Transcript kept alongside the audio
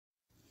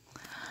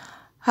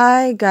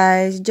Hi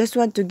guys, just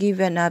want to give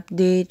an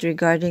update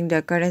regarding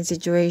the current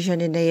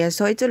situation in NAIA.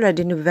 So it's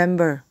already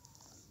November.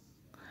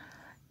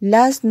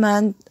 Last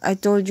month, I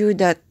told you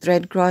that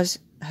Red Cross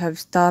have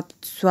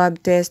stopped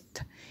swab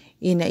test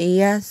in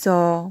NAIA.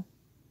 So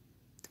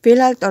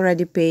PhilHealth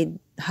already paid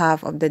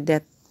half of the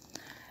debt.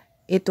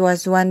 It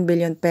was 1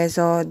 billion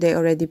peso. They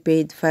already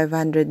paid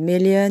 500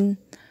 million.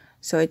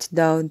 So it's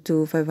down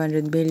to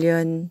 500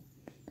 million.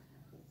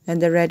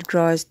 And the Red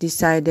Cross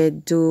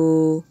decided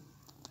to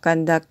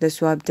conduct the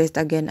swab test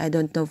again. I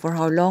don't know for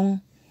how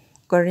long.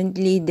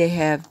 Currently, they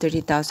have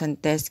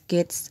 30,000 test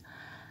kits.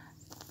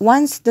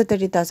 Once the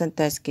 30,000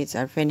 test kits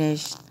are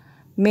finished,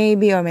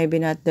 maybe or maybe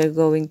not, they're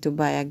going to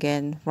buy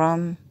again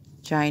from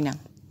China.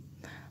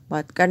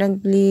 But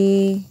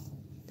currently,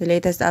 the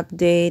latest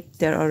update,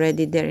 they're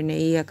already there in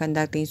NAIA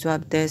conducting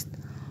swab test.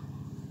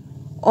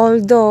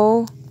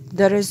 Although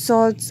the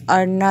results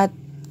are not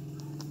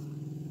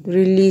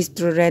released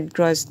through Red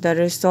Cross, the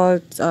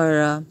results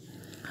are,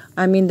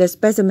 the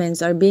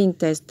specimens are being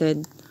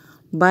tested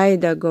by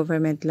the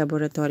government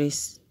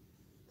laboratories.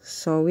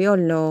 So we all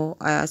know,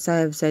 as I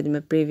have said in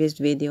my previous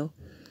video,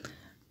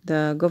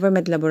 the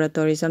government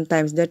laboratory,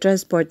 sometimes they're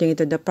transporting it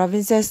to the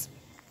provinces,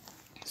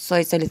 so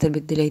it's a little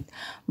bit delayed.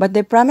 But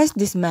they promised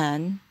this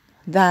man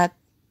that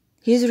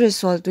his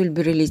result will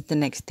be released the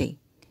next day.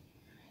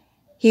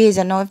 He is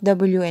an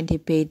OFW and he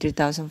paid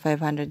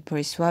 3,500 for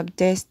his swab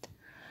test.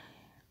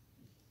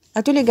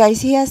 Actually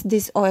guys, he has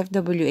this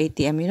OFW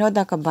ATM, you know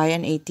the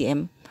Kabayan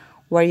ATM,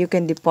 where you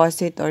can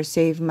deposit or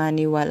save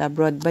money while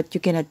abroad, but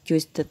you cannot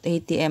use that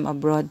ATM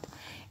abroad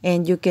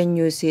and you can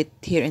use it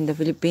here in the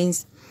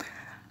Philippines.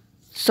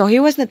 So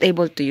he was not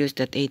able to use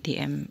that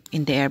ATM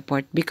in the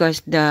airport because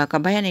the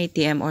Kabayan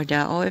ATM or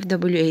the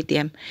OFW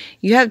ATM,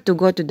 you have to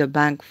go to the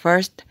bank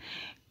first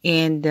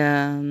and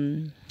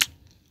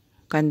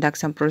conduct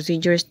some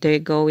procedures. They're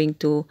going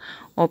to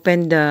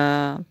open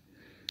the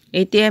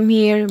ATM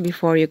here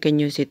before you can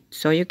use it.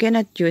 So you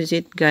cannot use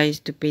it, guys,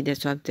 to pay the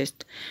swab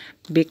test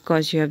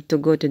because you have to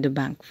go to the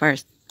bank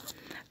first.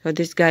 So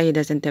this guy, he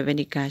doesn't have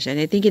any cash and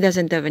I think he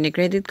doesn't have any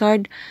credit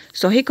card.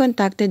 So he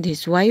contacted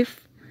his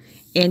wife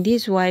and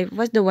his wife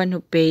was the one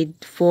who paid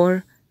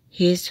for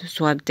his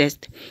swab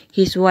test.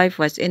 His wife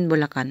was in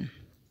Bulacan.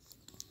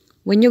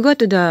 When you go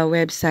to the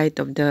website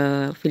of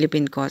the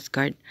Philippine Coast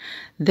Guard,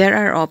 there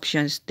are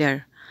options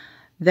there.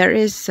 There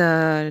is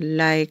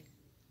like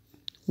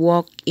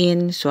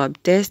walk-in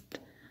swab test.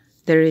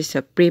 There is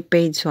a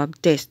prepaid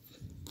swab test.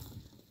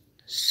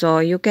 So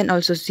you can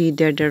also see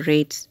there the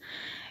rates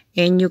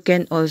and you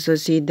can also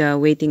see the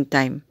waiting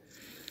time.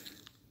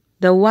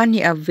 The one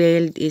he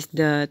availed is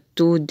the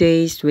 2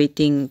 days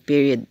waiting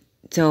period.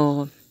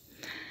 So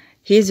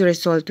his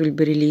result will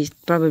be released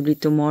probably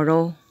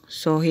tomorrow.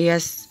 So he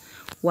has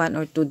 1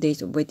 or 2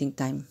 days of waiting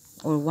time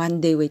or 1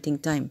 day waiting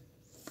time.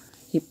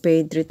 He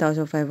paid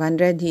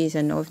 3,500. He is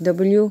an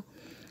OFW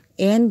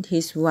and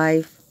his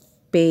wife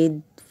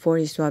paid for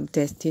his swab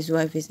test. His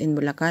wife is in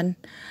Bulacan.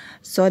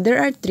 So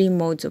there are 3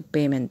 modes of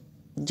payment.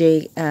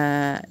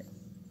 There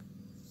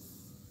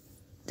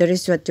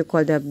is what you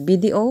call the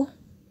BDO,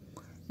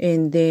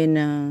 and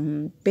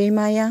then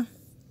Paymaya,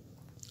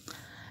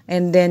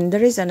 and then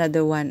there is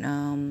another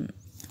one,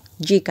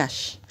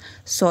 GCash.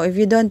 So if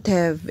you don't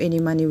have any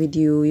money with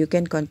you, you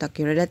can contact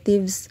your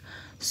relatives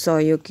so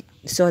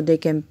they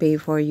can pay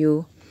for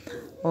you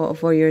or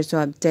for your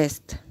swab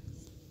test.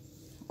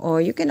 Or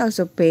you can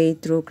also pay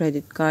through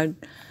credit card.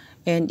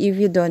 And if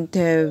you don't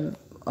have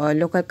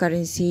local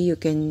currency, you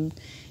can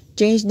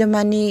change the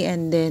money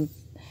and then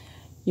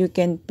you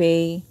can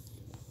pay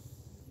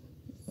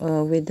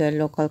with the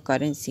local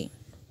currency.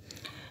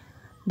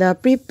 The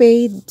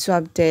prepaid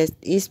swab test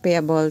is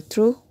payable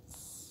through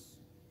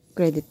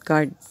credit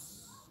card.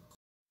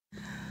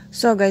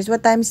 So guys,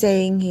 what I'm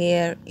saying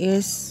here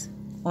is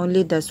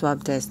only the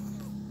swab test.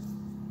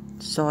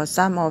 So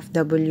some of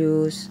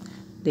W's,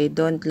 they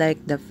don't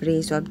like the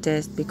free swab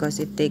test because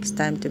it takes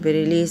time to be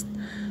released.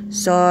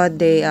 So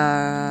they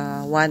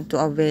want to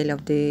avail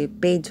of the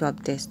paid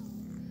swab test.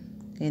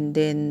 And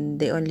then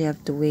they only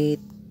have to wait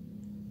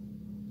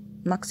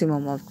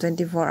maximum of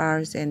 24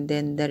 hours and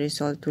then the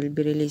result will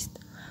be released.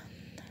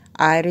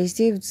 I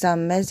received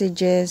some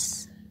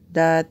messages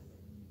that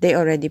they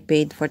already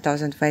paid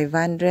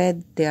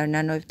 4,500. They are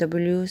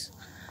non-OFWs.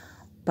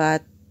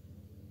 But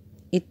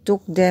it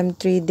took them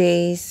 3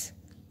 days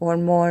or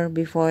more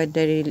before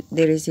they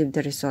received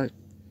the result.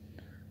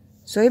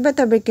 So you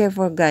better be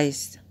careful,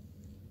 guys.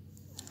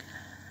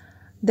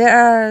 There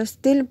are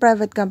still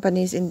private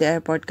companies in the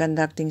airport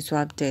conducting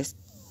swab tests.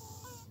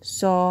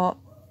 So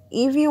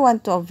if you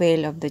want to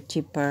avail of the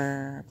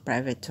cheaper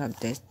private swab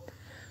test,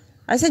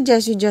 I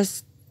suggest you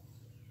just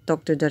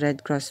talk to the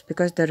Red Cross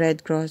because the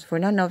Red Cross, for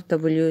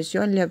non-OFWs,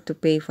 you only have to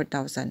pay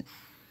 4,000.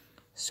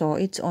 So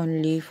it's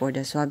only for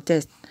the swab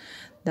test.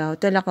 The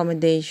hotel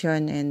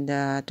accommodation and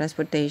the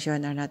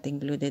transportation are not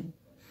included.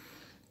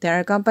 There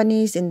are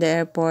companies in the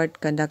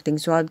airport conducting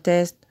swab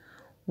tests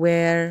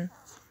where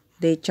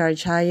they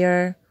charge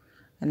higher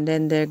and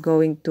then they're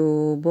going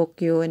to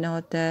book you in a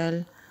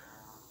hotel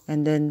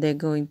and then they're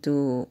going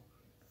to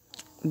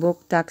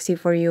book taxi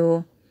for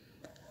you.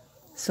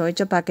 So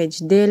it's a package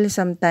deal.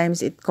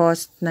 Sometimes it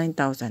costs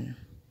 9,000.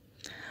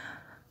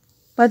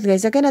 But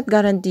guys, I cannot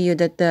guarantee you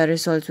that the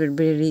results will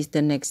be released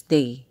the next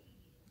day.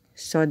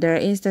 So there are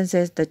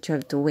instances that you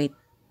have to wait.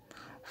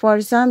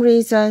 For some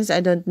reasons,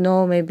 I don't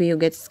know, maybe you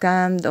get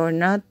scammed or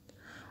not.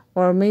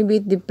 Or maybe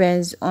it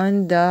depends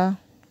on the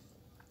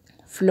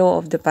flow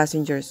of the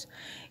passengers.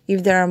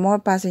 If there are more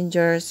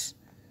passengers,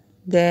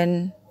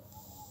 then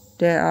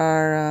there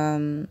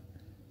are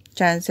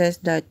chances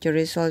that your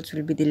results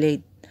will be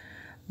delayed.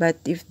 But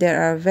if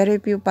there are very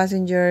few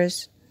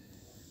passengers,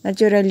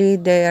 naturally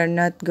they are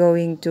not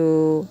going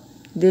to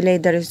delay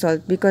the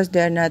result because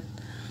they are not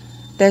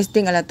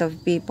testing a lot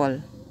of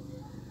people.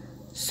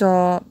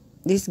 So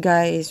this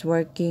guy is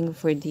working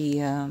for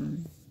the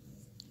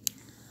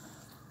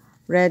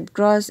Red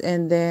Cross,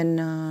 and then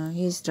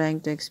he's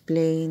trying to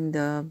explain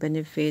the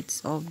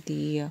benefits of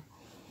the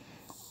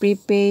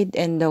prepaid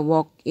and the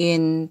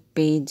walk-in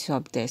paid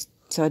swab test.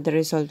 So the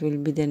result will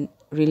be then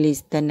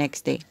released the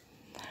next day.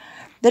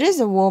 There is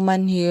a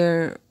woman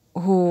here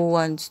who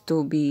wants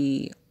to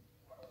be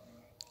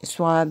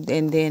swabbed,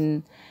 and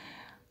then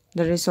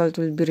the result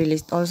will be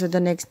released also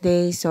the next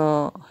day.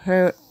 So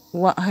her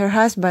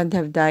husband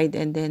have died,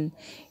 and then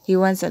he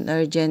wants an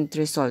urgent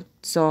result.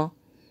 So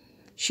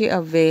she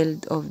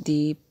availed of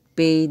the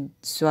paid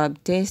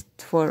swab test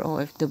for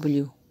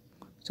OFW.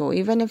 So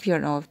even if you're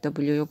an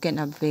OFW, you can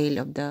avail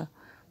of the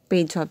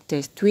paid swab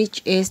test,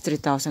 which is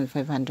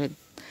 3,500.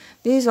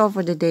 This is all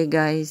for the day,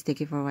 guys.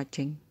 Thank you for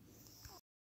watching.